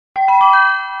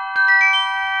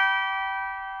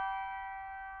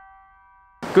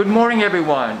Good morning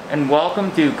everyone, and welcome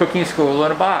to Cooking School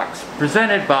in a Box,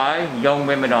 presented by Young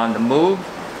Women on the Move,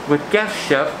 with guest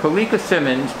chef Kolika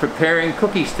Simmons preparing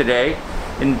cookies today.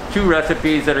 And two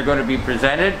recipes that are going to be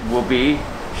presented will be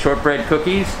shortbread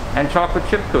cookies and chocolate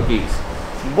chip cookies.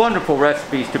 Wonderful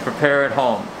recipes to prepare at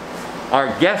home. Our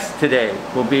guest today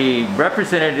will be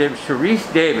Representative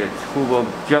Sharice Davids, who will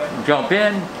jump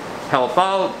in, help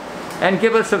out, and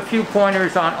give us a few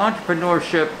pointers on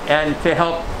entrepreneurship and to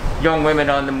help young women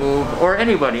on the move, or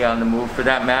anybody on the move for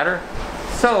that matter.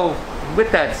 So,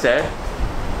 with that said,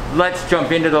 let's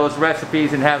jump into those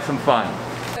recipes and have some fun.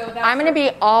 I'm going to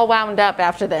be all wound up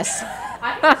after this.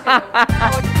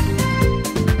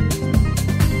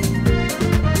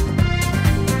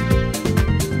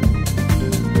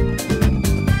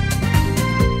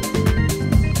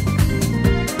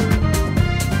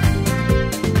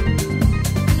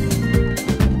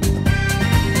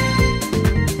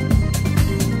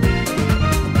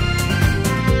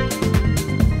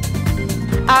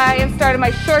 I have started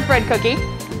my shortbread cookie.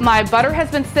 My butter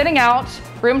has been sitting out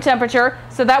room temperature,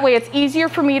 so that way it's easier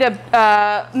for me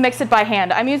to mix it by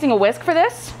hand. I'm using a whisk for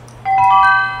this,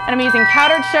 and I'm using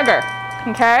powdered sugar,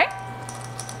 okay?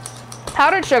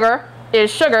 Powdered sugar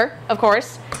is sugar, of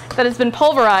course, that has been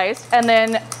pulverized and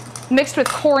then mixed with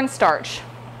cornstarch.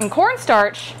 And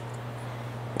cornstarch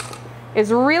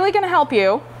is really gonna help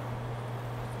you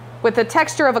with the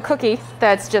texture of a cookie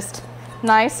that's just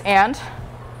nice and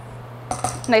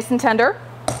tender.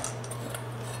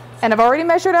 And I've already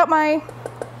measured out my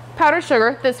powdered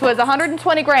sugar. This was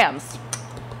 120 grams,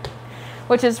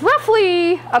 which is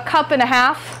roughly a cup and a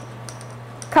half,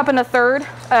 cup and a third.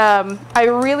 I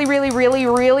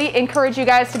really encourage you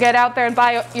guys to get out there and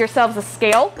buy yourselves a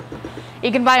scale.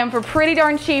 You can buy them for pretty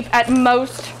darn cheap at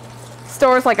most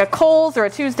stores like a Kohl's or a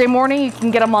Tuesday Morning. You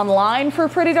can get them online for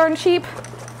pretty darn cheap.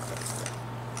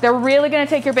 They're really going to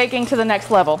take your baking to the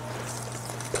next level.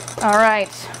 All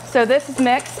right, so this is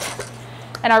mixed,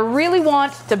 and I really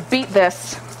want to beat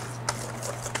this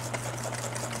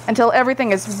until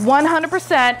everything is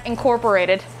 100%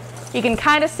 incorporated. You can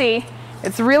kind of see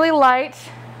it's really light.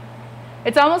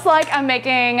 It's almost like I'm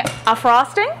making a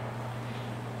frosting.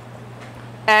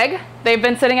 Egg, they've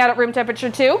been sitting out at room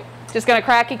temperature too. Just gonna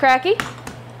cracky.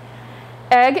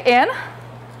 Egg in.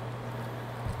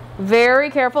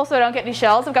 Very careful so I don't get any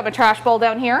shells. I've got my trash bowl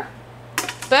down here.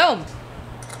 Boom.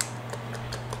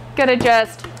 Gonna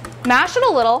just mash it a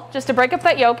little just to break up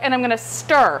that yolk, and I'm gonna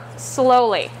stir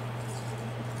slowly.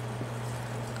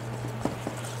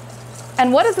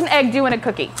 And what does an egg do in a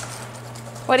cookie?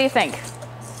 What do you think?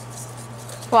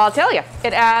 Well, I'll tell you.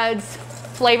 It adds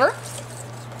flavor.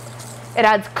 It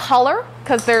adds color,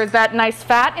 because there's that nice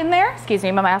fat in there. Excuse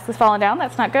me, my mask is falling down.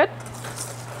 That's not good.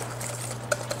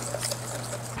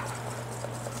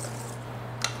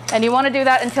 And you want to do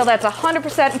that until that's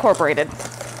 100% incorporated.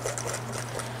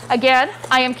 Again,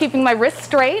 I am keeping my wrist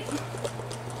straight,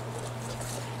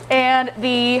 and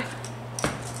the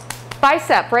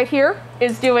bicep right here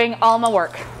is doing all my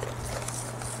work.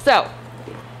 So,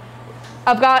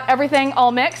 I've got everything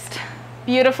all mixed.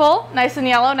 Beautiful, nice and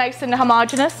yellow, nice and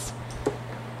homogeneous.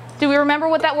 Do we remember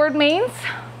what that word means?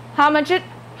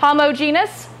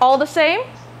 Homogeneous, all the same?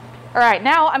 All right,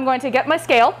 now I'm going to get my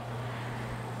scale.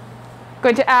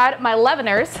 Going to add my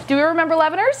leaveners. Do we remember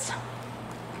leaveners?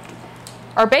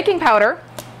 Our baking powder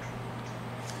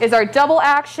is our double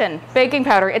action baking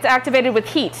powder. It's activated with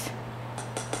heat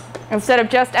instead of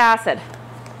just acid.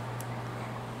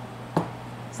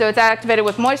 So it's activated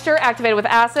with moisture, activated with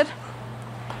acid.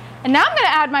 And now I'm going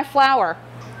to add my flour.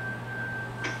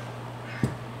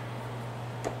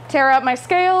 Tear out my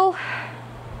scale.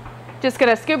 Just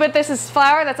going to scoop it. This is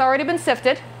flour that's already been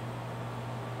sifted.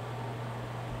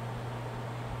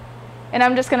 And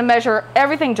I'm just going to measure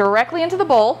everything directly into the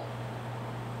bowl.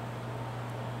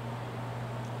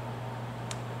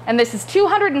 And this is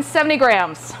 270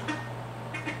 grams.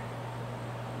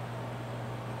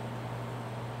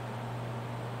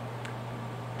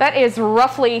 That is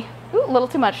roughly, ooh, a little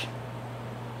too much.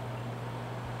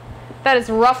 That is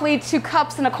roughly 2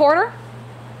 cups and a quarter,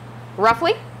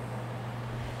 roughly.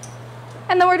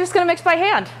 And then we're just going to mix by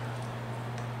hand.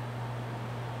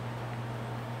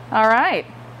 All right.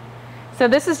 So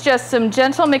this is just some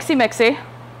gentle mixy-mixy.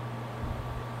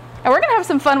 And we're going to have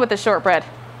some fun with the shortbread.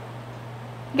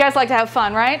 You guys like to have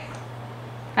fun, right?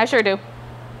 I sure do.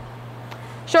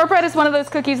 Shortbread is one of those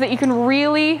cookies that you can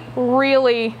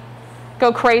really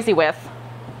go crazy with.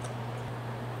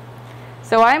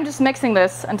 So I'm just mixing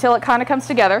this until it kind of comes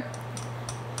together.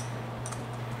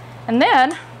 And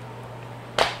then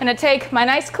I'm going to take my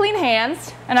nice clean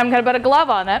hands and I'm going to put a glove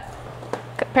on it,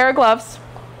 a pair of gloves.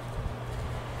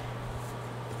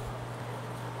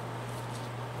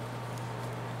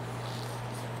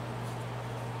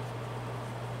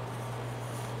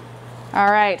 All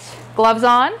right, gloves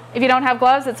on. If you don't have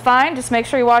gloves, it's fine. Just make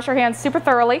sure you wash your hands super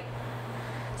thoroughly.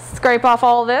 Scrape off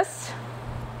all of this.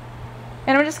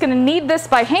 And I'm just going to knead this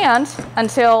by hand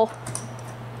until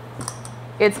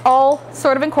it's all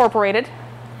sort of incorporated.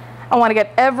 I want to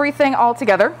get everything all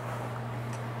together.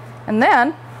 And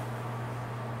then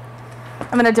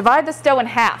I'm going to divide this dough in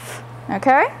half,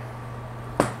 okay?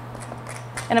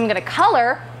 And I'm going to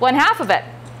color 1/2 of it.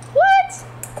 What?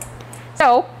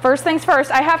 So first things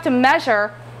first, I have to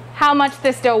measure how much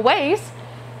this dough weighs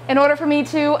in order for me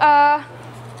to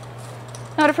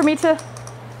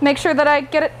make sure that I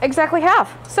get it exactly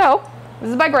half. So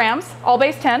this is by grams, all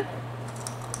base 10.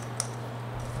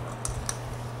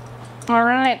 All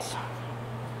right.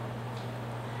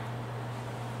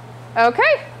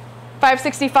 Okay,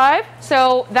 565,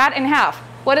 so that in half.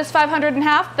 What is 500 in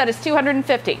half? That is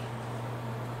 250.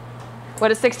 What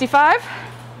is 65?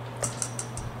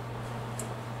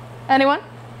 Anyone?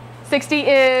 60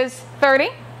 is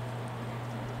 30,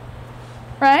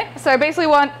 right? So I basically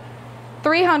want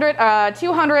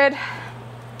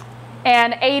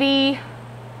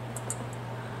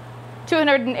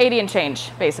 280 and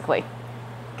change, basically,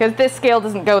 because this scale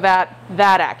doesn't go that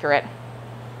accurate.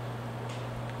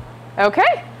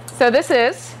 Okay, so this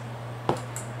is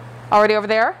already over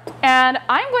there, and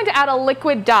I'm going to add a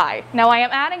liquid dye. Now I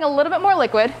am adding a little bit more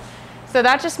liquid, so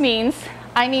that just means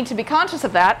I need to be conscious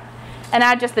of that and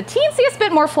add just the teensiest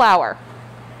bit more flour.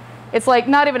 It's like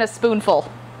not even a spoonful,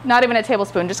 not even a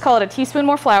tablespoon, just call it a teaspoon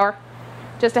more flour,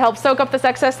 just to help soak up this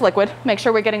excess liquid. Make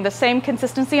sure we're getting the same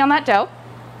consistency on that dough.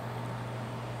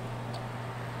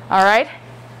 All right,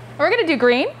 we're gonna do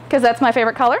green, because that's my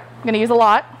favorite color. I'm gonna use a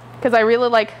lot, because I really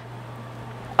like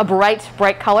a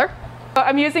bright color.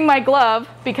 I'm using my glove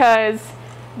because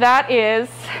that is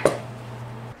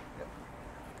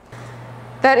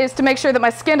to make sure that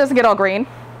my skin doesn't get all green.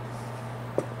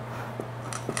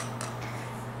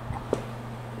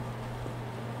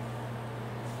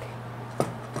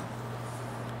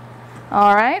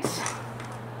 All right.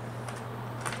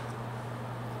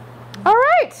 All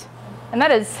right. And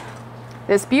that is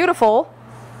this beautiful,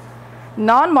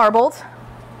 non-marbled,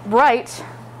 bright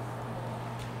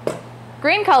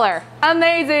green color.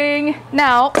 Amazing.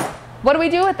 Now, what do we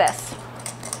do with this?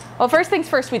 Well, first things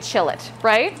first, we chill it,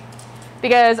 right?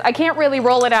 Because I can't really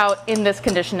roll it out in this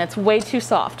condition. It's way too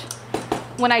soft.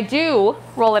 When I do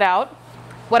roll it out,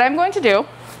 what I'm going to do,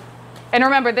 and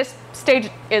remember, this stage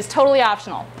is totally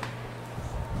optional.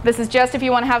 This is just if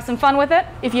you want to have some fun with it.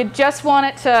 If you just want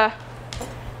it to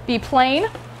be plain,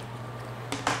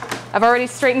 I've already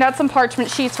straightened out some parchment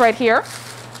sheets right here.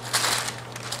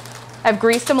 I've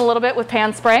greased them a little bit with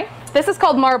pan spray. This is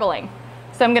called marbling.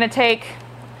 So I'm going to take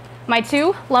my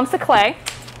 2 lumps of clay.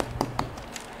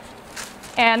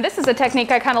 And this is a technique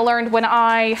I kind of learned when did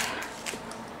I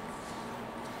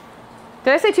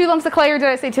say 2 lumps of clay or did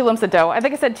I say 2 lumps of dough? I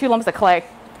think I said 2 lumps of clay.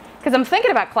 Because I'm thinking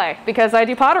about clay, because I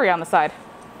do pottery on the side.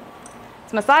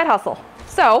 It's my side hustle.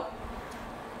 So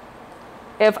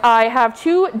if I have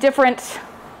 2 different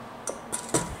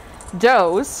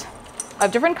doughs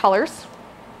of different colors,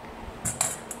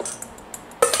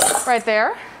 right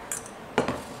there.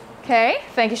 Okay,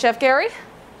 thank you, Chef Gary.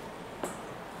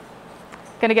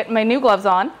 Gonna get my new gloves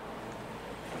on.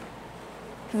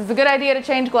 It's a good idea to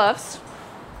change gloves.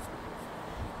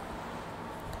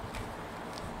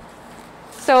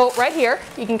 So right here,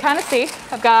 you can kind of see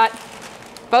I've got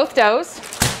both doughs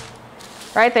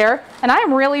right there, and I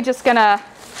am really just gonna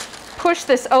push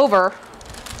this over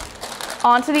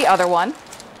onto the other one.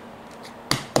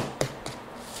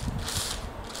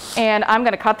 And I'm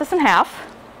going to cut this in half.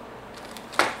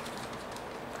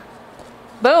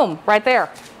 Boom, right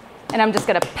there. And I'm just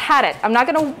going to pat it. I'm not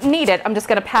going to knead it, I'm just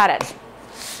going to pat it.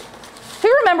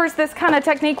 Who remembers this kind of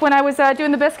technique when I was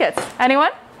doing the biscuits?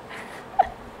 Anyone?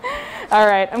 All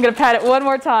right, I'm going to pat it one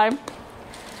more time.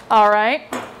 All right.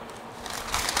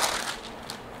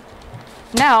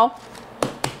 Now,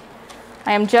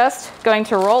 I am just going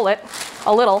to roll it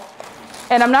a little.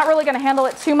 And I'm not really going to handle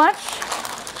it too much,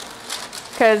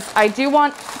 because I do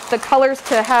want the colors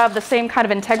to have the same kind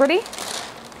of integrity.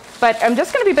 But I'm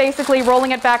just going to be basically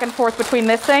rolling it back and forth between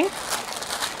this thing,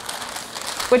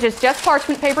 which is just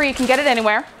parchment paper. You can get it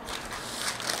anywhere.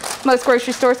 Most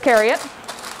grocery stores carry it.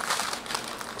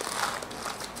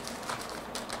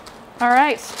 All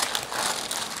right.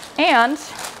 And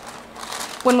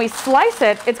when we slice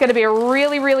it, it's going to be a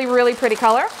really, really, really pretty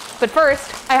color. But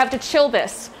first, I have to chill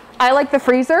this. I like the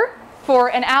freezer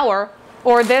for an hour,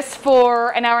 or this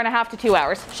for an hour and a half to 2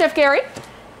 hours. Chef Gary,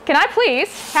 can I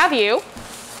please have you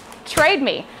trade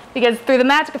me? Because through the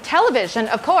magic of television,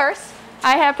 of course,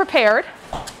 I have prepared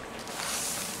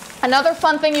Another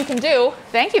fun thing you can do,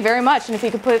 thank you very much, and if you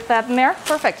could put that in there,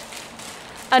 perfect.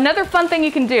 Another fun thing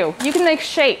you can do, you can make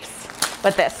shapes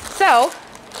with this. So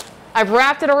I've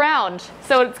wrapped it around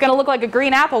so it's gonna look like a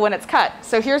green apple when it's cut.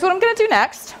 So here's what I'm gonna do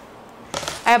next.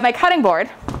 I have my cutting board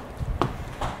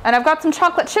and I've got some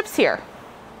chocolate chips here.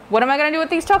 What am I gonna do with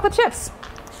these chocolate chips?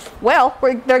 Well,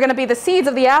 they're gonna be the seeds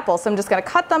of the apple, so I'm just gonna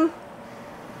cut them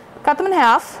in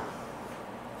half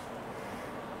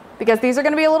because these are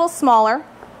gonna be a little smaller.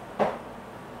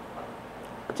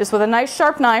 Just with a nice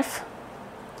sharp knife.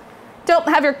 Don't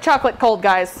have your chocolate cold,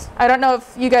 guys. I don't know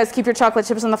if you guys keep your chocolate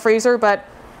chips in the freezer, but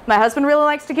my husband really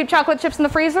likes to keep chocolate chips in the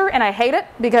freezer, and I hate it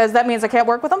because that means I can't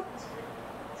work with them.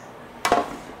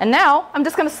 And now I'm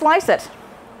just gonna slice it.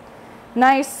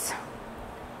 Nice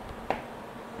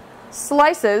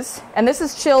slices, and this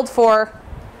is chilled for,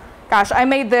 gosh, I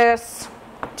made this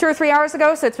 2 or 3 hours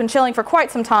ago, so it's been chilling for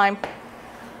quite some time.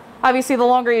 Obviously, the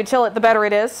longer you chill it, the better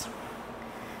it is.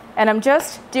 And I'm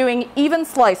just doing even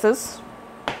slices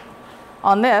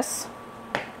on this.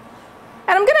 And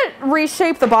I'm gonna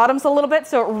reshape the bottoms a little bit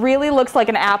so it really looks like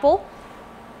an apple.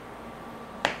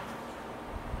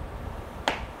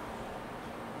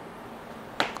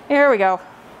 Here we go.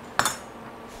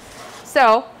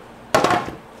 So,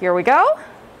 here we go.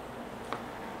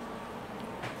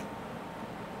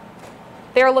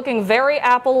 They're looking very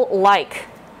apple-like.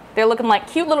 They're looking like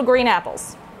cute little green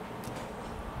apples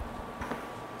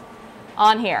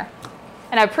on here.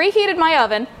 And I preheated my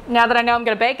oven, now that I know I'm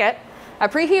gonna bake it, I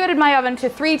preheated my oven to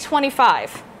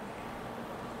 325.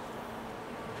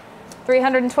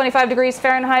 325 degrees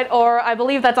Fahrenheit, or I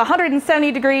believe that's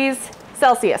 170 degrees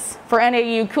Celsius for any of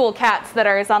you cool cats that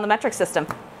are on the metric system.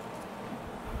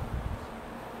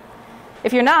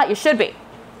 If you're not, you should be,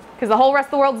 because the whole rest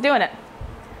of the world's doing it.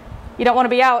 You don't want to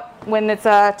be out when it's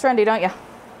trendy, don't you?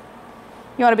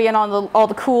 You want to be in on all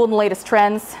the cool and latest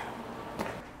trends.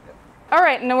 All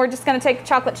right, and then we're just going to take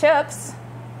chocolate chips,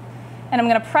 and I'm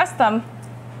going to press them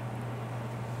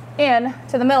in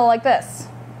to the middle like this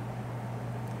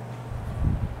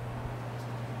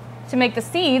to make the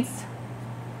seeds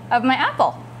of my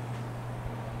apple.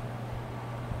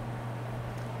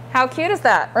 How cute is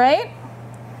that, right?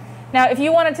 Now, if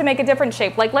you wanted to make a different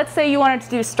shape, like let's say you wanted to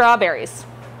do strawberries,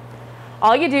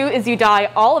 all you do is you dye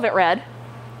all of it red,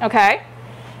 okay?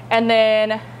 And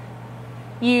then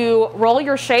you roll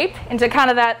your shape into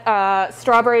kind of that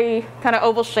strawberry kind of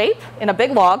oval shape in a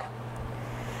big log.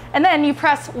 And then you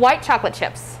press white chocolate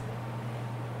chips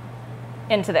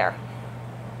into there.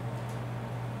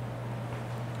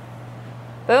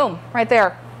 Boom, right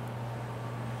there.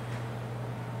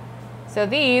 So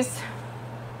these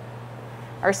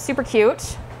are super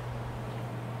cute.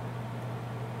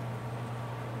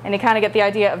 And you kind of get the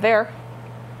idea of there.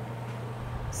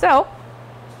 So,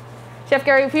 Chef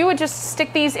Gary, if you would just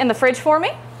stick these in the fridge for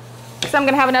me. So I'm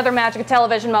going to have another magic of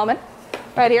television moment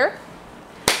right here.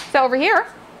 So over here,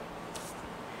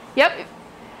 yep,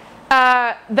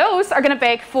 those are going to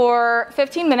bake for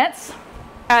 15 minutes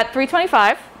at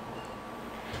 325.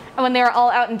 And when they're all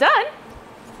out and done,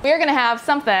 we are going to have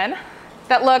something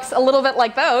that looks a little bit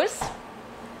like those.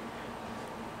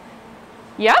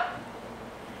 Yep.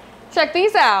 Check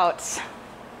these out.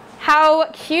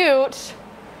 How cute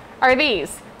are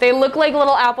these? They look like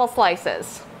little apple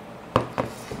slices.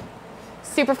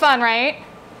 Super fun, right?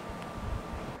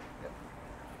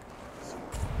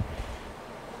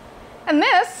 And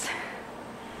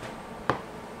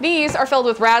these are filled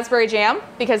with raspberry jam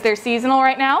because they're seasonal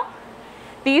right now.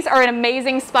 These are an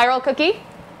amazing spiral cookie.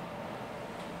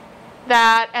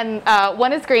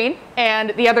 One is green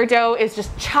and the other dough is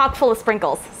just chock full of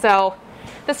sprinkles. So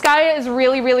the sky is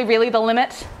really, really, really the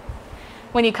limit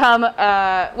when it comes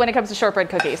to shortbread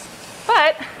cookies.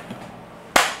 But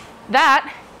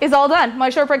that is all done. My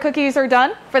shortbread cookies are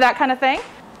done for that kind of thing.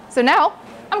 So now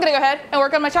I'm gonna go ahead and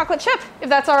work on my chocolate chip, if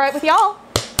that's all right with y'all.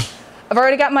 I've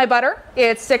already got my butter.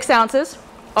 It's 6 ounces,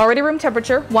 already room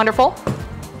temperature, wonderful.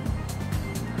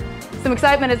 Some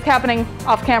excitement is happening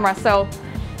off camera, so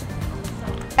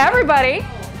everybody,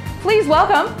 please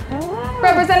welcome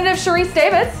Representative Sharice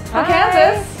Davis from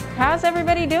Kansas. How's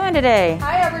everybody doing today?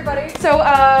 Hi, everybody. So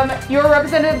you're a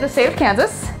representative of the state of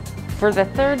Kansas. For the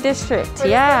 3rd district, For the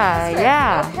yeah, 3rd district.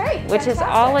 yeah. Okay, which fantastic. is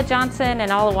all of Johnson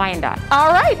and all of Wyandotte.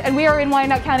 All right, and we are in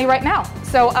Wyandotte County right now.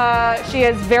 So she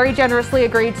has very generously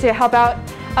agreed to help out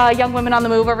young women on the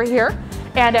move over here.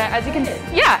 And as you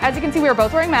can see, we are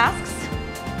both wearing masks.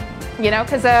 You know,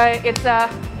 because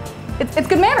it's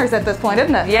good manners at this point,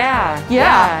 isn't it?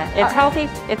 Yeah. It's healthy.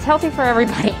 It's healthy for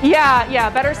everybody. Yeah.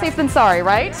 Better safe than sorry,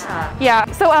 right?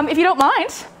 Yeah. So if you don't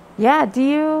mind, Yeah, do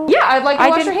you? Yeah, I'd like to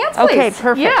wash your hands, please. Okay,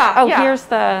 perfect. Yeah. Oh, yeah. here's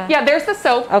the... Yeah, there's the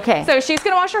soap. Okay. So she's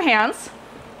going to wash her hands.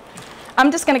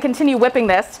 I'm just going to continue whipping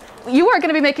this. You are going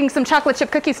to be making some chocolate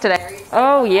chip cookies today.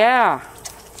 Oh, yeah.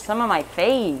 Some of my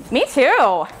faves. Me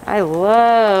too. I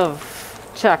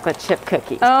love chocolate chip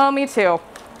cookies. Oh, me too.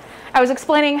 I was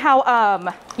explaining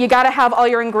how you got to have all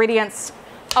your ingredients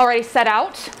already set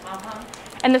out.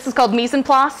 And this is called mise en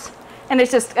place. And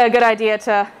it's just a good idea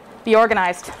to be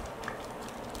organized.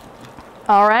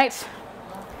 All right.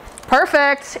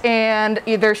 Perfect. And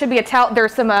there should be a towel.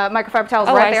 There's some microfiber towels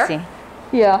right there. I see.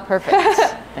 Yeah. Perfect.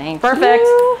 Thank Perfect.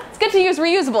 you. It's good to use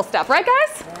reusable stuff, right,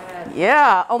 guys? Yes.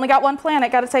 Yeah. Only got one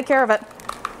planet. Got to take care of it.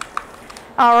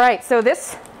 All right. So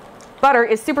this butter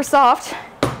is super soft.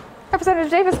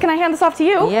 Representative Davis, can I hand this off to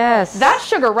you? Yes. That's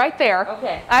sugar right there.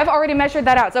 Okay. I've already measured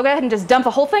that out. So go ahead and just dump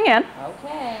the whole thing in.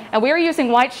 Okay. And we are using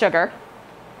white sugar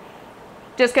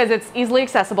just because it's easily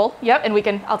accessible. Yep. And we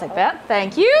can, I'll take that.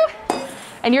 Thank you.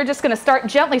 And you're just going to start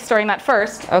gently stirring that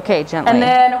first. Okay, gently. And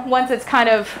then once it's kind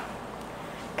of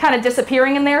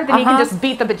disappearing in there, then you can just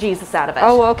beat the bejesus out of it.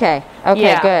 Oh, okay. Okay,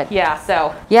 yeah, good. Yeah,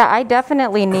 so. Yeah, I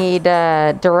definitely need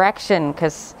direction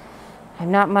because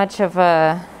I'm not much of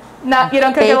a You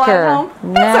don't cook it a lot at home?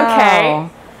 No.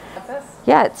 That's okay.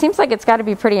 Yeah, it seems like it's got to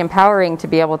be pretty empowering to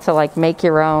be able to like make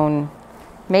your own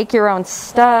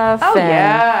stuff. Oh,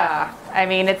 yeah. I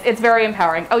mean, it's very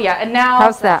empowering. Oh, yeah. And now.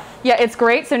 How's that? Yeah, it's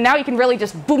great. So now you can really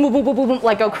just boom, boom, boom, boom, boom, boom,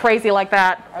 like go crazy like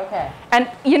that. Okay.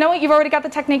 And you know what? You've already got the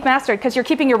technique mastered because you're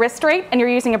keeping your wrist straight and you're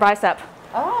using your bicep.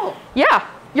 Oh. Yeah.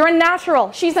 You're a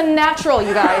natural. She's a natural,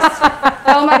 you guys.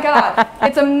 Oh, my God.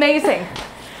 It's amazing.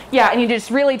 Yeah, and you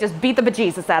just really just beat the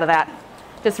bejesus out of that.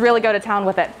 Just really go to town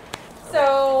with it.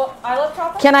 So, I love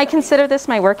chocolate. Can I consider this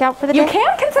my workout for the day? You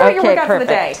can consider it your workout for the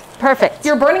day. Perfect.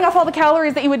 You're burning off all the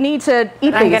calories that you would need to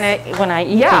eat I'm these. gonna when I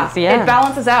eat these. It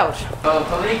balances out. Oh,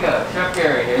 Kolika, Chef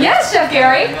Gary here. Yes, Chef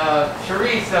Gary. And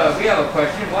Sharice, we have a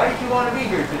question. Why did you want to be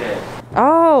here today?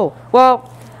 Oh,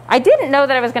 well, I didn't know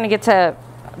that I was going to get to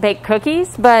bake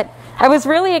cookies, but I was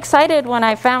really excited when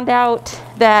I found out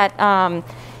that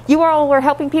you all were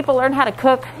helping people learn how to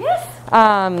cook.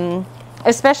 Yes.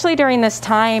 Especially during this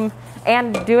time,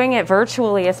 and doing it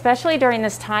virtually, especially during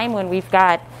this time when we've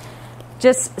got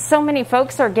just so many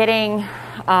folks are getting,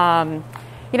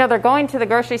 they're going to the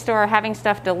grocery store, having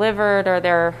stuff delivered, or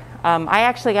they're, I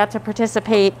actually got to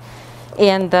participate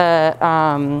in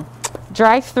the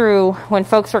drive-through when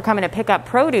folks were coming to pick up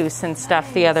produce and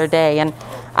stuff the other day. And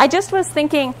I just was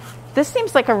thinking, this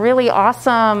seems like a really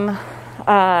awesome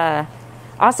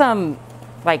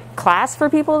like class for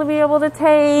people to be able to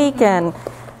take. And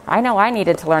I know I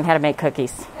needed to learn how to make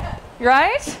cookies.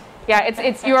 Right? Yeah,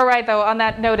 it's you are right though. On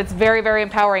that note, it's very, very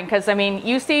empowering because I mean,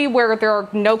 you see where there are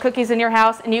no cookies in your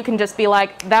house, and you can just be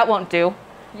like, that won't do.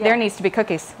 Yeah. There needs to be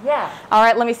cookies. Yeah. All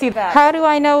right, let me see that. How do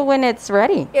I know when it's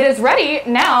ready? It is ready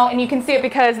now, and you can see it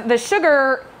because the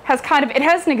sugar has it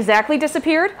hasn't exactly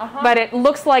disappeared, but it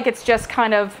looks like it's just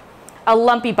kind of a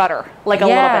lumpy butter, like a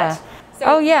little bit. So,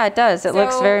 oh yeah, it does. It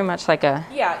looks very much like a...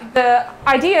 Yeah, the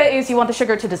idea is you want the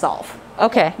sugar to dissolve.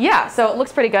 Okay. Yeah, so it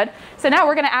looks pretty good. So now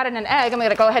we're going to add in an egg. I'm going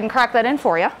to go ahead and crack that in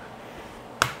for you.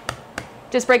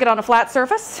 Just break it on a flat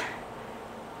surface.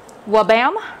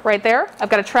 Wabam, right there. I've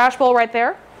got a trash bowl right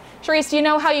there. Sharice, do you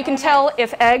know how you can tell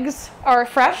if eggs are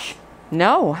fresh?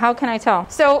 No, how can I tell?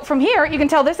 So from here, you can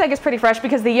tell this egg is pretty fresh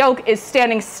because the yolk is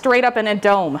standing straight up in a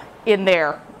dome in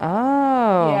there.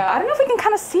 Oh. Yeah, I don't know if we can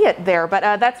kind of see it there, but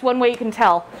that's one way you can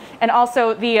tell. And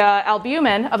also the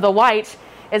albumin of the white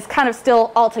is kind of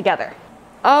still all together.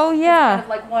 Oh, yeah. It's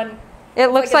kind of like one...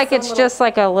 It looks like it's just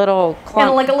like a little clump.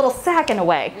 And like a little sack in a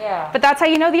way. Yeah. But that's how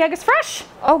you know the egg is fresh.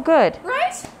 Oh, good.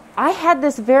 Right? I had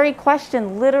this very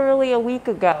question literally a week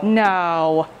ago.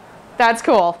 No. That's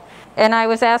cool. And I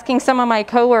was asking some of my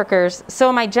coworkers, so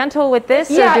am I gentle with this?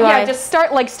 Yeah, or do I... just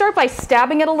start by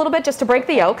stabbing it a little bit just to break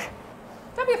the yolk.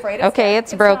 Don't be afraid. Okay,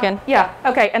 it's broken. Yeah,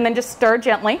 okay, and then just stir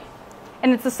gently.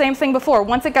 And it's the same thing before.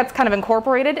 Once it gets kind of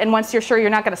incorporated and once you're sure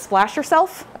you're not going to splash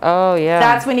yourself, oh yeah,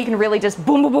 that's when you can really just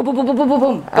boom, boom, boom, boom, boom, boom, boom,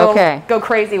 boom. Go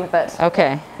crazy with it.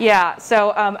 Okay. Yeah,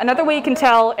 so another way you can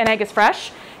tell an egg is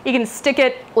fresh, you can stick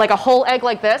it like a whole egg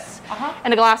like this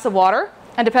in a glass of water.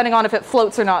 And depending on if it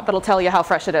floats or not, that'll tell you how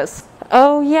fresh it is.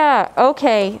 Oh yeah,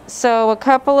 okay. So a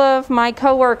couple of my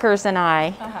coworkers and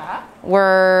I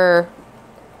were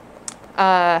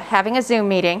having a Zoom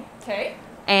meeting. Okay.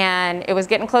 And it was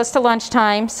getting close to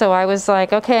lunchtime, so I was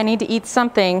like, okay, I need to eat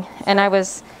something. And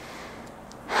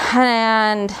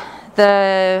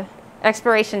the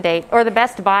expiration date, or the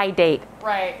best buy date,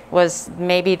 was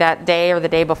maybe that day or the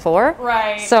day before.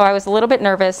 Right. So I was a little bit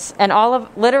nervous, and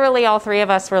literally all three of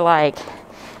us were like,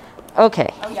 Okay.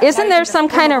 Oh, yeah. Isn't there some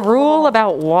kind of rule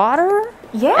about water?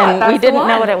 Yeah, and that's we the didn't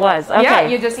know one. what it was. Okay. Yeah,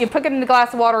 you put it in a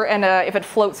glass of water and if it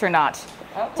floats or not,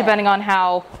 depending on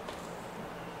how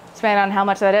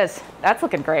much that is. That's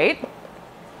looking great.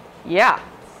 Yeah.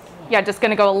 Yeah, just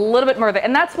gonna go a little bit more.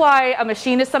 And that's why a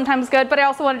machine is sometimes good, but I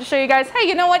also wanted to show you guys, hey,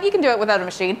 you know what? You can do it without a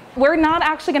machine. We're not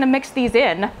actually gonna mix these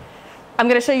in. I'm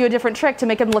gonna show you a different trick to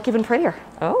make them look even prettier.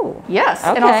 Oh. Yes,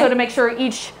 Okay. and also to make sure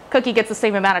each cookie gets the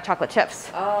same amount of chocolate chips.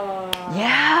 Oh.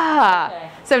 Yeah. Okay.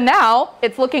 So now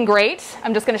it's looking great.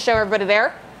 I'm just gonna show everybody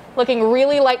there. Looking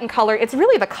really light in color. It's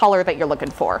really the color that you're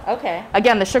looking for. Okay.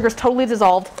 Again, the sugar's totally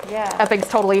dissolved. Yeah. Everything's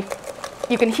totally,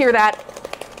 you can hear that.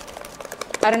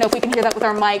 I don't know if we can hear that with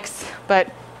our mics, but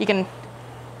you can,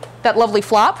 that lovely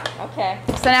flop. Okay.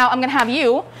 So now I'm gonna have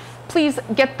you, please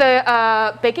get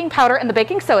the baking powder and the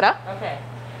baking soda. Okay.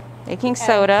 Baking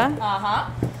soda. Uh-huh.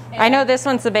 I know this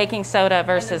one's the baking soda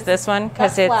versus this one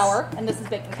because it's flour, and this is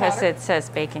baking powder. because it says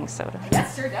baking soda.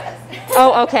 Yes, sure does.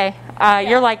 Oh, okay.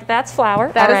 You're like, that's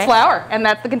flour. That All is right. flour, and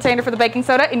that's the container for the baking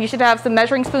soda, and you should have some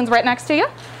measuring spoons right next to you.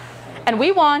 And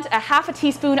we want a half a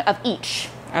teaspoon of each.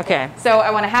 Okay. So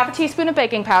I want a half a teaspoon of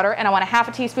baking powder, and I want a half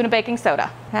a teaspoon of baking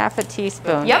soda. Half a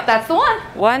teaspoon. Yep, that's the one.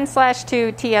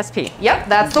 1/2 TSP. Yep,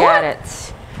 that's the Got one.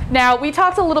 it. Now, we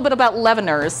talked a little bit about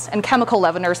leaveners and chemical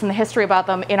leaveners and the history about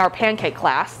them in our pancake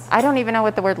class. I don't even know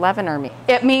what the word leavener means.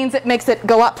 It means it makes it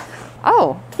go up.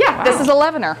 Oh. Yeah, wow. this is a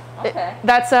leavener. Okay.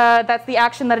 That's the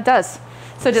action that it does.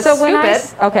 So just So scoop when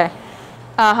it. Okay.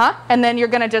 Uh-huh. And then you're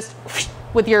gonna just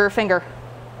with your finger.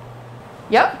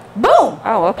 Yep. Boom.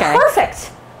 Oh, okay.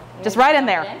 Perfect. Just right in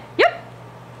there. Yep.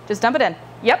 Just dump it in.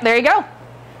 Yep, there you go.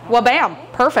 Well, bam.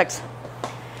 Perfect.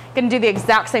 Gonna do the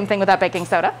exact same thing with that baking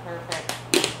soda. Perfect.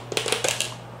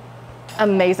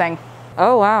 Amazing.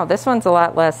 Oh, wow. This one's a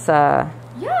lot less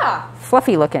Yeah.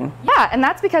 fluffy looking. Yeah, and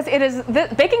that's because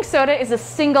baking soda is a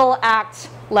single act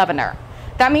leavener.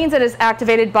 That means it is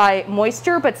activated by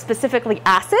moisture, but specifically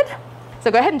acid.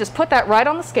 So go ahead and just put that right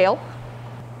on the scale.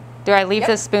 Do I leave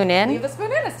the spoon in? Leave the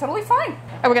spoon in, it's totally fine.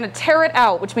 And we're gonna tear it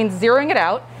out, which means zeroing it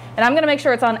out. And I'm gonna make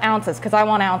sure it's on ounces, because I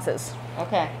want ounces.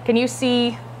 Okay. Can you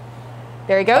see?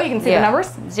 There you go, you can see the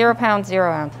numbers. 0 pounds,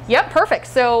 0 ounce. Yep, perfect.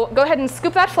 So go ahead and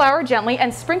scoop that flour gently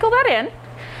and sprinkle that in.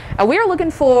 We are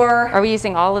looking for, Are we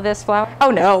using all of this flour? oh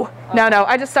no, no,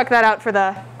 I just stuck that out for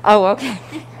the, Oh, okay.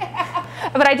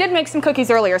 but I did make some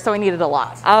cookies earlier, so I needed a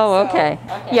lot. Oh, okay.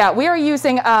 Yeah, we are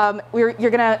using,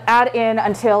 you're gonna add in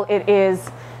until it is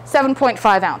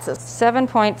 7.5 ounces.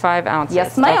 7.5 ounces.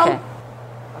 Yes, ma'am. Okay.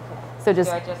 So just,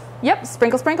 Do I just- yep,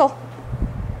 sprinkle, sprinkle.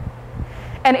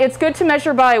 And it's good to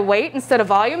measure by weight instead of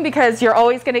volume because you're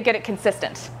always gonna get it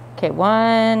consistent. Okay,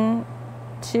 1,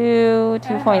 2,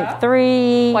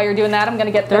 2.3. While you're doing that, I'm gonna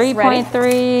get this ready.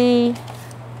 3.3.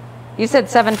 You said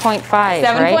 7.5,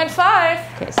 7.5. right?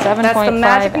 Okay, 7.5 That's the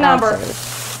magic number.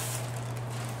 ounces.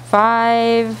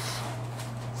 5,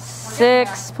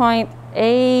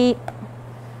 6.8,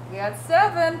 We got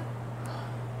 7.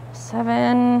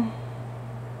 7.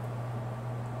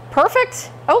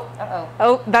 Perfect. Oh,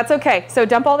 oh, that's okay. So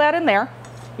dump all that in there.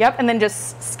 Yep, and then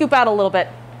just scoop out a little bit.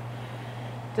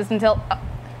 Just until,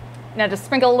 now just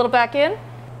sprinkle a little back in.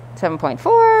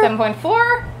 7.4.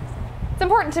 7.4. It's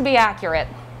important to be accurate.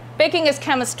 Baking is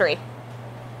chemistry.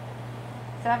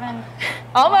 7.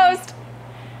 Almost.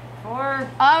 4.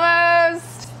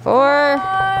 Almost. 4.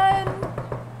 1.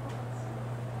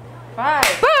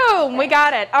 5. Boom, we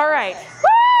got it. All right.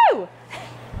 Woo!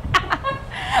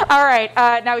 All right,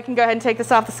 now we can go ahead and take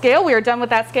this off the scale. We are done with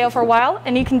that scale for a while,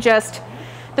 and you can just,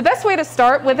 the best way to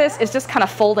start with this is just kind of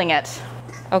folding it,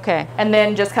 Okay. and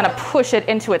then just kind of push it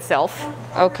into itself.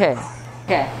 Okay.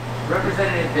 Okay.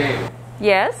 Representative David,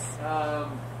 Yes.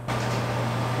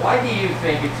 why do you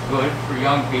think it's good for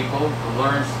young people to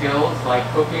learn skills like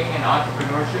cooking and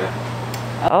entrepreneurship?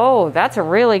 Oh, that's a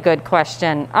really good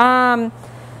question.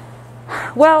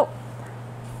 Well,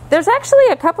 there's actually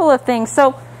a couple of things.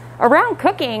 So around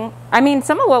cooking, I mean,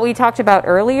 some of what we talked about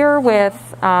earlier with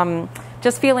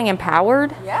just feeling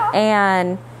empowered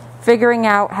and figuring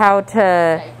out how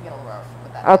to.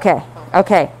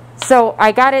 Okay. So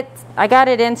I got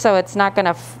it in, so it's not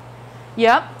gonna.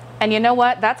 Yep. And you know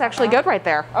what? That's actually good right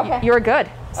there. Okay. You're good.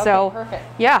 So perfect.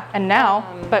 yeah. And now,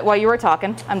 but while you were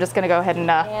talking, I'm just going to go ahead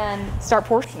and start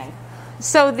portioning.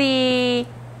 So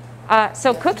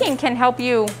so cooking can help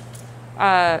you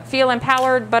feel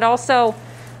empowered, but also,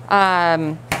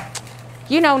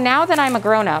 you know, now that I'm a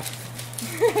grown-up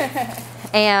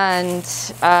and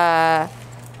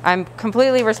I'm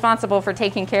completely responsible for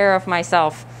taking care of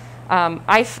myself,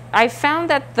 I've found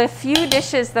that the few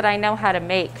dishes that I know how to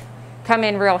make come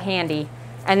in real handy.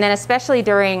 And then especially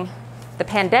during the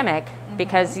pandemic,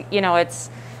 because, you know, it's,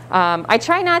 I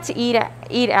try not to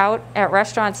eat out at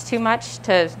restaurants too much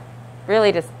to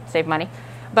save money,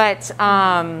 but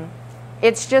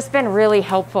it's just been really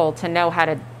helpful to know how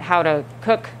to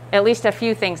cook at least a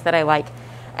few things that I like.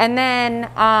 And then,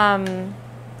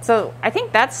 so I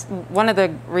think that's one of the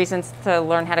reasons to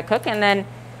learn how to cook. And then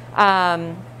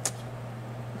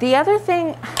the other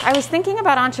thing, I was thinking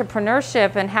about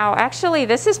entrepreneurship and how actually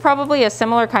this is probably a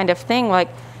similar kind of thing. Like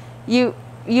you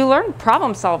learn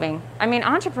problem solving. I mean,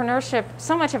 entrepreneurship,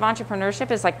 so much of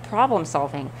entrepreneurship is like problem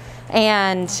solving.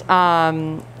 And,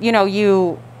 you know,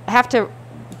 you have to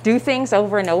do things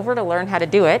over and over to learn how to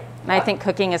do it. And I think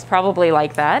cooking is probably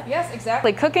like that. Yes,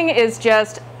 exactly. Cooking is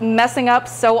just messing up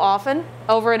so often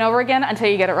over and over again until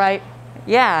you get it right.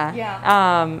 Yeah.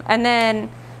 Yeah. And then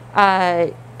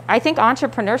I think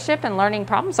entrepreneurship and learning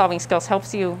problem solving skills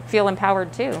helps you feel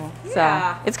empowered too.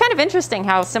 Yeah. So it's kind of interesting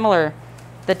how similar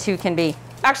the two can be.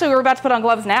 Actually, we're about to put on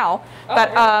gloves now. Oh,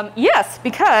 but really? yes,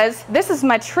 because this is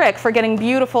my trick for getting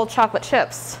beautiful chocolate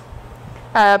chips.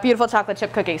 Beautiful chocolate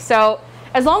chip cookies. So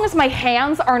as long as my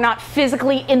hands are not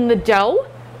physically in the dough,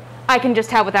 I can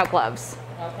just have without gloves.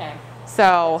 Okay.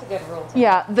 So That's a good rule too.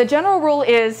 yeah, the general rule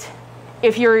is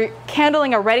if you're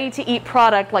handling a ready-to-eat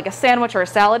product like a sandwich or a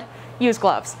salad, use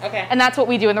gloves. Okay. And that's what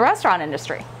we do in the restaurant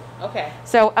industry. Okay.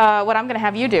 So what I'm going to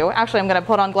have you do, actually I'm going to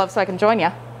put on gloves so I can join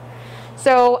you.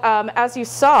 So as you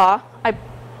saw, I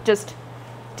just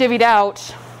divvied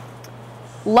out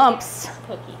lumps.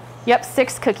 Cookie. Yep,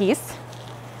 6 cookies.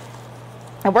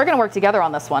 And we're going to work together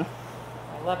on this one.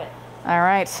 I love it. All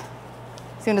right.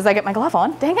 As soon as I get my glove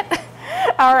on, dang it.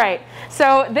 All right.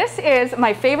 So this is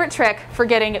my favorite trick for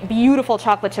getting beautiful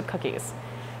chocolate chip cookies.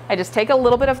 I just take a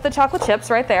little bit of the chocolate chips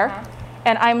right there,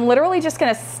 and I'm literally just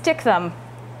going to stick them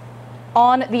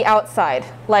on the outside,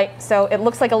 like so it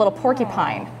looks like a little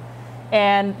porcupine.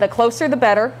 And the closer the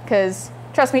better, because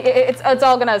trust me, it's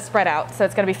all going to spread out, so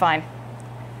it's going to be fine.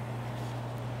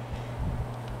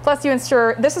 Plus,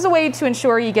 this is a way to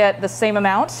ensure you get the same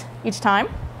amount each time.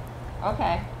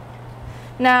 Okay.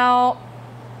 Now,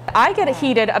 I get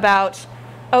heated about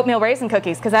oatmeal raisin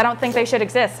cookies because I don't think they should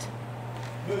exist.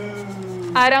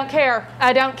 I don't care.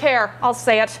 I don't care. I'll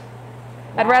say it.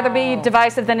 I'd rather be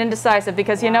divisive than indecisive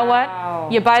because you know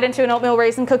what? You bite into an oatmeal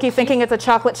raisin cookie thinking it's a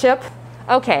chocolate chip.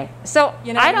 Okay. So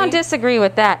You know I what I don't mean? disagree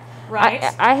with that. Right.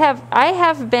 I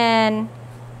have been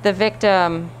the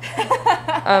victim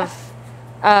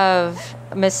of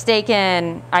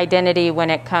mistaken identity when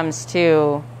it comes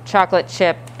to chocolate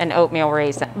chip and oatmeal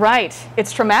raisin. Right.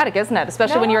 It's traumatic, isn't it?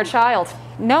 Especially when you're a child.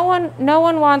 No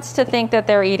one wants to think that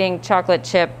they're eating chocolate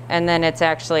chip and then it's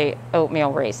actually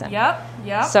oatmeal raisin. Yep.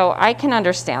 Yep. So I can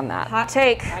understand that. Hot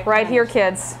take right here,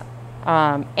 kids.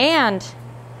 And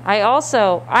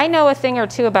I know a thing or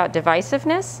two about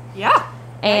divisiveness. Yeah.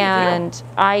 And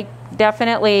I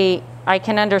definitely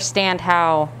can understand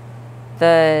how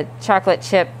the chocolate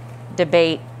chip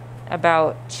debate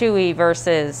about chewy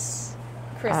versus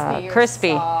crispy.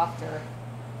 Soft or...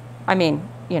 I mean,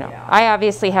 you know, Yeah. I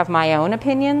obviously have my own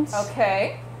opinions.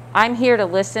 Okay. I'm here to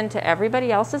listen to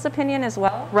everybody else's opinion as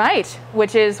well. Right.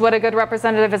 Which is what a good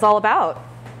representative is all about.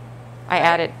 I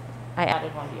added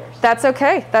one to yours. That's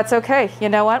okay. That's okay. You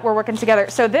know what? We're working together.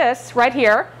 So this right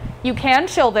here, you can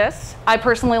chill this. I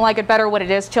personally like it better when it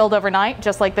is chilled overnight,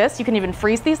 just like this. You can even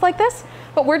freeze these like this,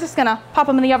 but we're just gonna pop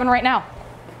them in the oven right now.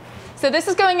 So this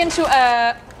is going into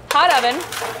a hot oven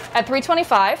at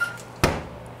 325.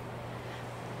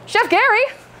 Chef Gary,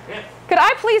 Yes. could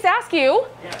I please ask you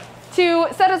Yes. to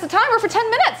set us a timer for 10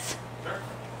 minutes? Sure.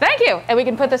 Thank you. And we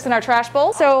can put this in our trash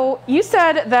bowl. So you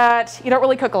said that you don't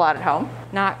really cook a lot at home.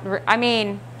 I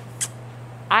mean,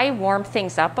 I warm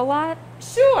things up a lot.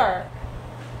 Sure.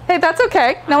 Hey, that's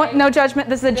okay. No judgment.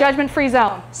 This is a judgment-free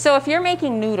zone. So if you're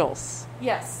making noodles,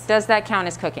 Yes. does that count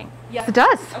as cooking? Yes, it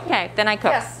does. Okay, then I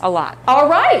cook Yes. a lot. All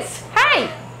right. Hey.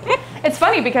 It's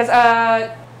funny because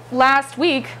last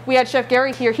week we had Chef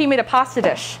Gary here. He made a pasta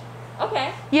dish.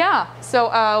 Okay. Yeah.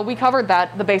 So we covered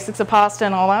that, the basics of pasta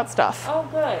and all that stuff. Oh,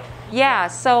 good. Yeah,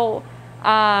 so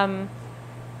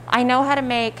I know how to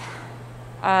make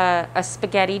a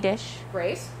spaghetti dish.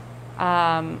 Great.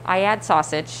 I add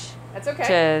sausage That's okay.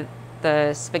 to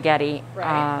the spaghetti,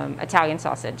 Right. Italian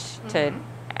sausage, to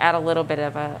add a little bit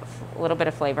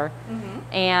of flavor.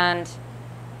 And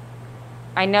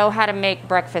I know how to make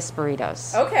breakfast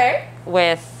burritos Okay.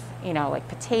 with, you know, like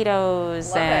potatoes.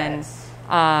 Love and it.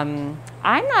 I'm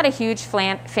not a huge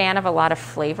fan of a lot of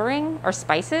flavoring or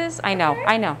spices. I know.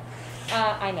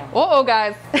 I know. Uh-oh,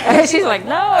 guys. She's like,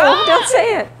 no, don't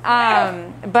say it.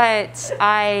 But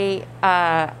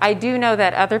I do know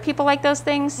that other people like those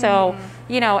things. So,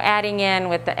 you know, adding in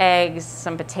with the eggs,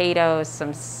 some potatoes,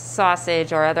 some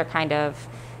sausage or other kind of,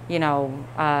 you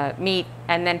know, meat,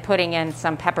 and then putting in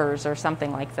some peppers or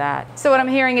something like that. So what I'm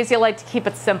hearing is you like to keep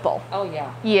it simple. Oh,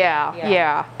 yeah.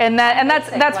 Yeah. And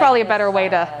that's probably a better way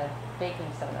to...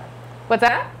 Baking soda. What's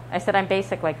that? I said I'm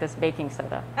basic like this baking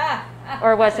soda.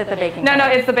 Or was it the baking soda? No,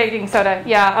 it's the baking soda.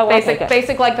 Yeah, oh, basic, okay,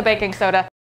 basic like the baking soda.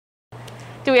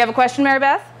 Do we have a question, Mary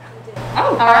Beth?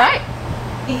 Oh, all right.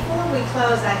 Before we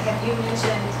close, have you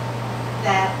mentioned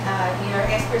that your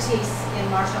expertise in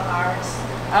martial arts?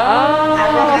 Oh.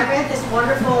 I read this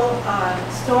wonderful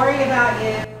story about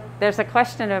you. There's a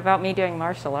question about me doing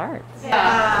martial arts.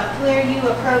 Where you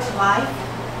approach life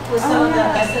with some of the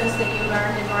lessons that you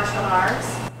learned in martial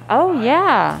arts. Oh,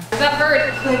 yeah. What's up,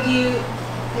 Bird? Could you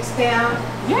expound?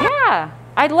 Yeah.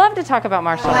 I'd love to talk about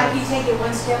martial arts. Like you take it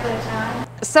one step at a time?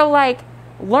 So, like,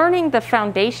 learning the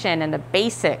foundation and the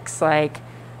basics, like,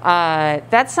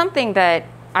 that's something that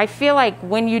I feel like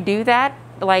when you do that,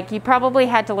 like, you probably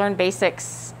had to learn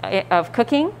basics of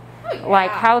cooking,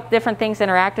 like how different things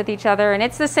interact with each other. And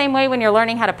it's the same way when you're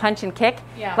learning how to punch and kick.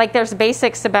 Yeah. Like, there's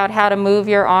basics about how to move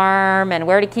your arm and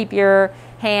where to keep your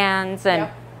hands. And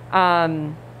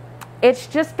it's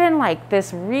just been, like,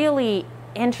 this really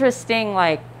interesting,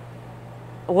 like,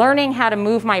 learning how to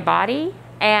move my body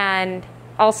and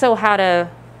also how to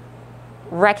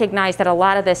recognize that a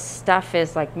lot of this stuff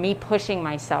is like me pushing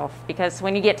myself, because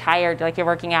when you get tired, like you're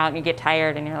working out and you get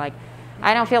tired and you're like,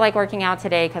 I don't feel like working out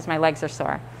today because my legs are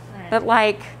sore. Right. But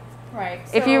like,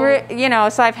 if you know,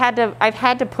 so I've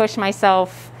had to push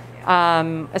myself,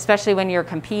 especially when you're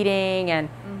competing, and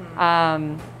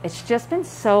it's just been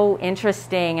so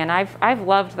interesting, and I've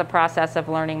loved the process of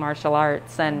learning martial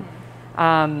arts. And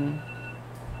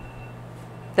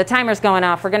the timer's going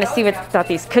off. We're going to see what's about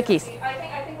these cookies.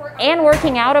 And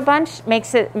working out a bunch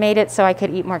made it so I could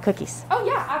eat more cookies. Oh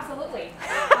yeah, absolutely.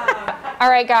 All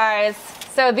right, guys.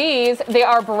 So they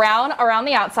are brown around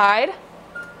the outside.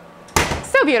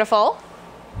 So beautiful.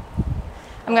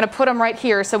 I'm gonna put them right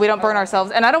here so we don't burn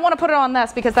ourselves. And I don't want to put it on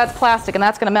this because that's plastic and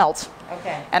that's gonna melt.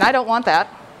 Okay. And I don't want that.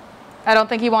 I don't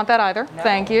think you want that either. No.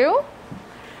 Thank you.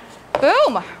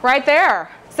 Boom, right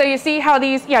there. So you see how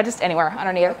these, just anywhere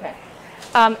underneath. Okay.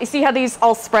 You see how these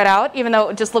all spread out, even though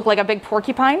it just looked like a big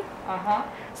porcupine?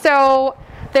 So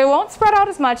they won't spread out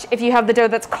as much if you have the dough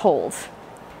that's cold.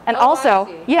 And also,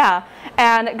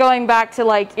 and going back to,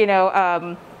 like, you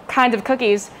know, kind of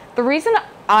cookies, the reason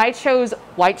I chose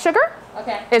white sugar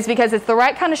is because it's the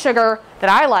right kind of sugar that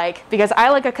I like, because I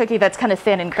like a cookie that's kind of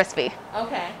thin and crispy.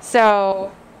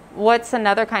 So what's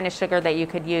another kind of sugar that you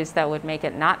could use that would make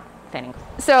it not thin?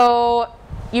 So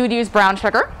you would use brown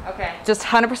sugar, just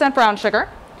 100% brown sugar,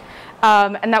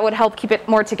 and that would help keep it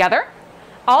more together.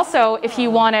 Also, if you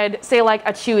wanted, say, like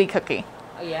a chewy cookie.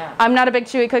 I'm not a big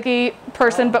chewy cookie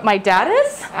person, but my dad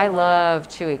is. I love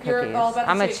chewy cookies. You're all about the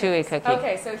I'm a chewy cookie.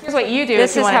 Okay, so here's what you do.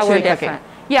 This if you is want how a chewy we're cookie. different.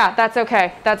 Yeah, that's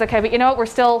okay. That's okay. But you know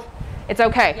what? It's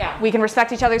okay. We can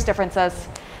respect each other's differences.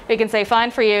 We can say,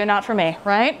 fine for you, not for me,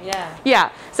 right?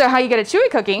 Yeah. So how you get a chewy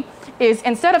cookie is,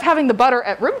 instead of having the butter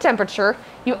at room temperature,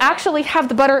 you actually have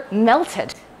the butter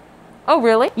melted. Oh,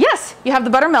 really? Yes. You have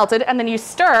the butter melted, and then you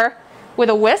stir with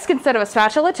a whisk instead of a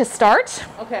spatula to start.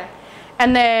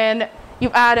 And then you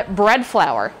add bread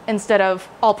flour instead of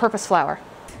all-purpose flour.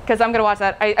 Because I'm going to watch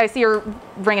that. I see you're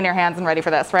wringing your hands and ready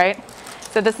for this, right?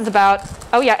 So this is about,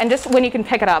 and just when you can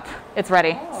pick it up, it's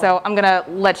ready. So I'm going to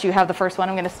let you have the first one.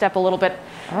 I'm going to step a little bit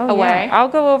away. I'll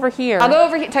go over here. I'll go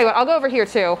over here. Tell you what, I'll go over here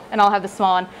too, and I'll have the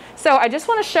small one. So I just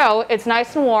want to show it's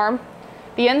nice and warm.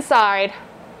 The inside,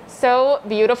 so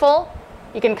beautiful.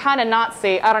 You can kind of not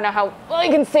see. I don't know how well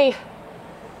you can see.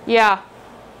 Yeah.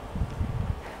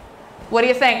 What do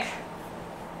you think?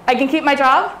 I can keep my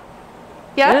job?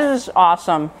 Yes? This is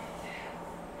awesome.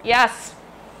 Yes.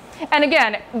 And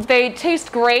again, they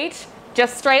taste great,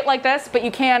 just straight like this, but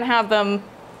you can have them,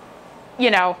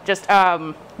 you know, just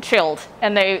chilled,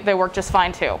 and they work just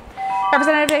fine too.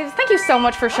 Representative Davis, thank you so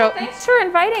much for showing. Thanks for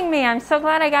inviting me. I'm so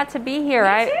glad I got to be here.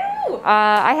 Me too.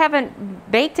 I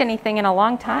haven't baked anything in a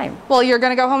long time. Well, you're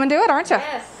going to go home and do it, aren't you?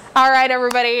 Yes. All right,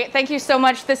 everybody. Thank you so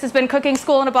much. This has been Cooking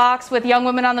School in a Box with Young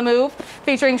Women on the Move,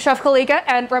 featuring Chef Kolika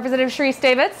and Representative Sharice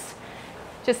Davis.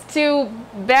 Just two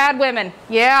bad women.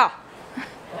 Yeah.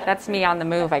 That's me on the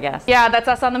move, I guess. Yeah, that's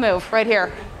us on the move right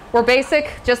here. We're basic,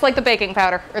 just like the baking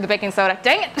powder or the baking soda.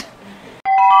 Dang it.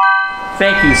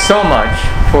 Thank you so much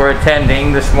for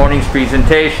attending this morning's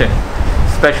presentation.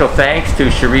 Special thanks to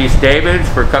Sharice Davis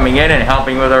for coming in and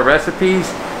helping with our recipes.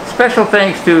 special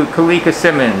thanks to Kolika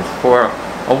Simmons for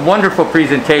a wonderful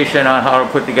presentation on how to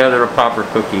put together a proper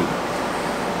cookie.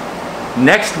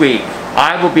 Next week,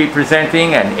 I will be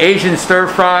presenting an Asian stir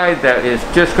fry that is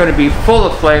just going to be full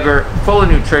of flavor, full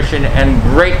of nutrition, and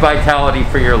great vitality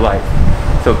for your life.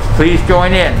 So please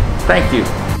join in. Thank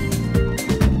you.